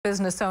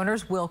Business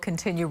owners will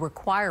continue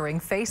requiring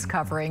face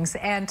coverings.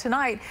 And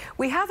tonight,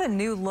 we have a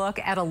new look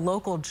at a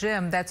local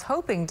gym that's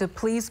hoping to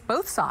please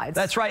both sides.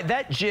 That's right.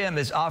 That gym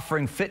is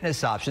offering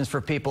fitness options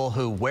for people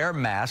who wear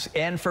masks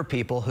and for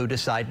people who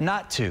decide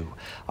not to.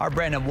 Our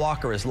Brandon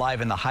Walker is live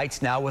in the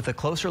Heights now with a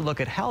closer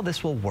look at how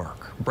this will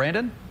work.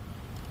 Brandon?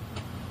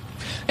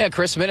 Yeah,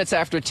 Chris, minutes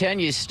after 10,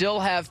 you still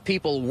have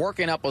people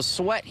working up a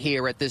sweat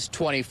here at this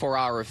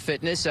 24-hour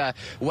fitness.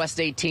 West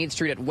 18th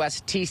Street at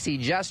West TC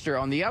Jester.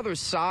 On the other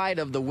side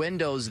of the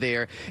windows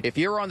there, if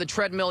you're on the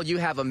treadmill, you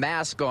have a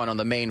mask on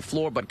the main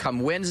floor. But come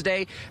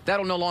Wednesday,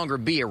 that'll no longer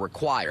be a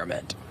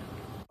requirement.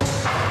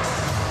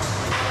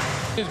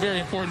 It's very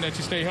important that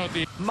you stay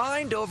healthy.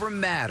 Mind over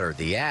matter,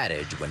 the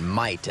adage, when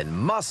might and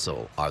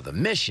muscle are the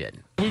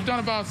mission. We've done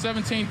about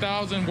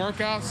 17,000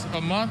 workouts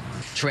a month.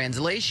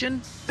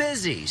 Translation,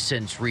 busy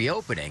since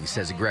reopening,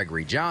 says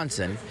Gregory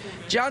Johnson.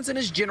 Johnson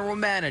is general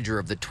manager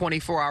of the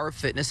 24-hour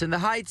fitness in the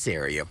Heights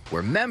area,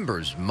 where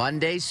members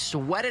Monday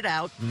sweated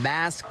out,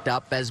 masked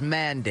up as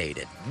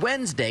mandated.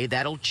 Wednesday,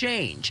 that'll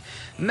change.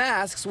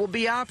 Masks will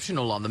be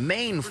optional on the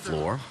main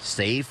floor,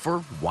 save for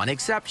one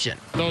exception.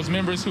 Those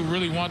members who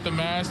really want the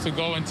mask to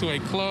go into a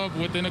club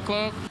within a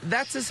club.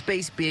 That's a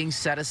space being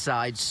set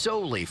aside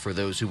solely for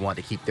those who want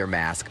to keep their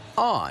mask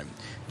on.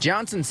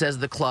 Johnson says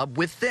the club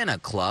within a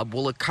club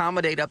will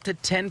accommodate up to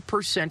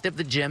 10% of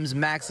the gym's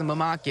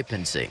maximum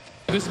occupancy.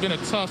 This has been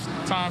a tough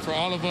time for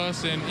all of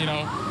us, and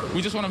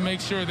we just want to make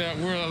sure that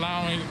we're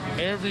allowing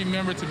every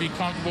member to be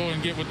comfortable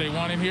and get what they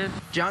want in here.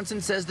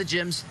 Johnson says the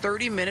gym's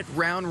 30-minute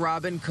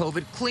round-robin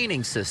COVID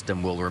cleaning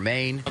system will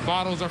remain. The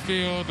bottles are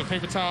filled, the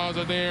paper towels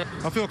are there.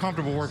 I feel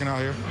comfortable working out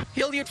here.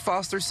 Hilliard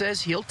Foster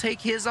says he'll take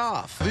his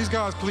off. These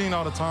guys clean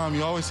all the time.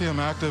 You always see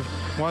them active,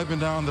 wiping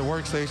down the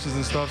workstations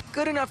and stuff.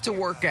 Good enough to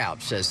work out,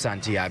 says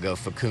Santiago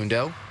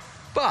Facundo,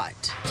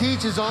 but to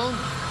each his own,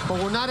 but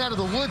we're not out of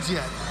the woods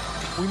yet.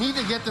 We need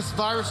to get this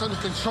virus under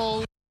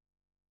control.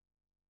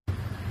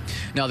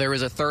 Now, there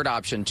is a third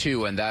option,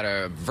 too, and that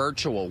are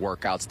virtual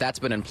workouts. That's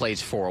been in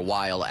place for a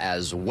while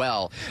as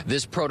well.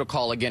 This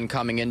protocol, again,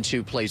 coming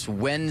into place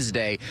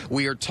Wednesday.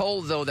 We are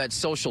told, though, that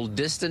social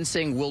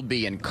distancing will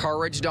be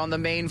encouraged on the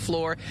main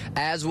floor,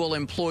 as will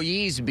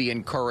employees be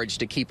encouraged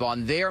to keep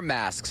on their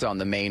masks on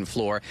the main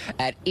floor.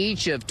 At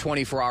each of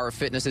 24-Hour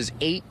Fitness's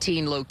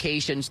 18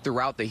 locations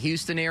throughout the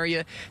Houston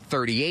area,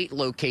 38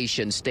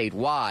 locations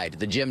statewide.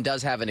 The gym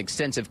does have an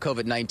extensive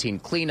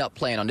COVID-19 cleanup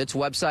plan on its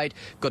website.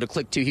 Go to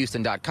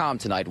click2houston.com.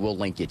 Tonight, we'll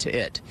link you to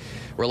it.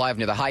 We're live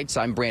near the Heights.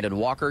 I'm Brandon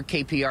Walker,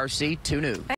 KPRC 2 News.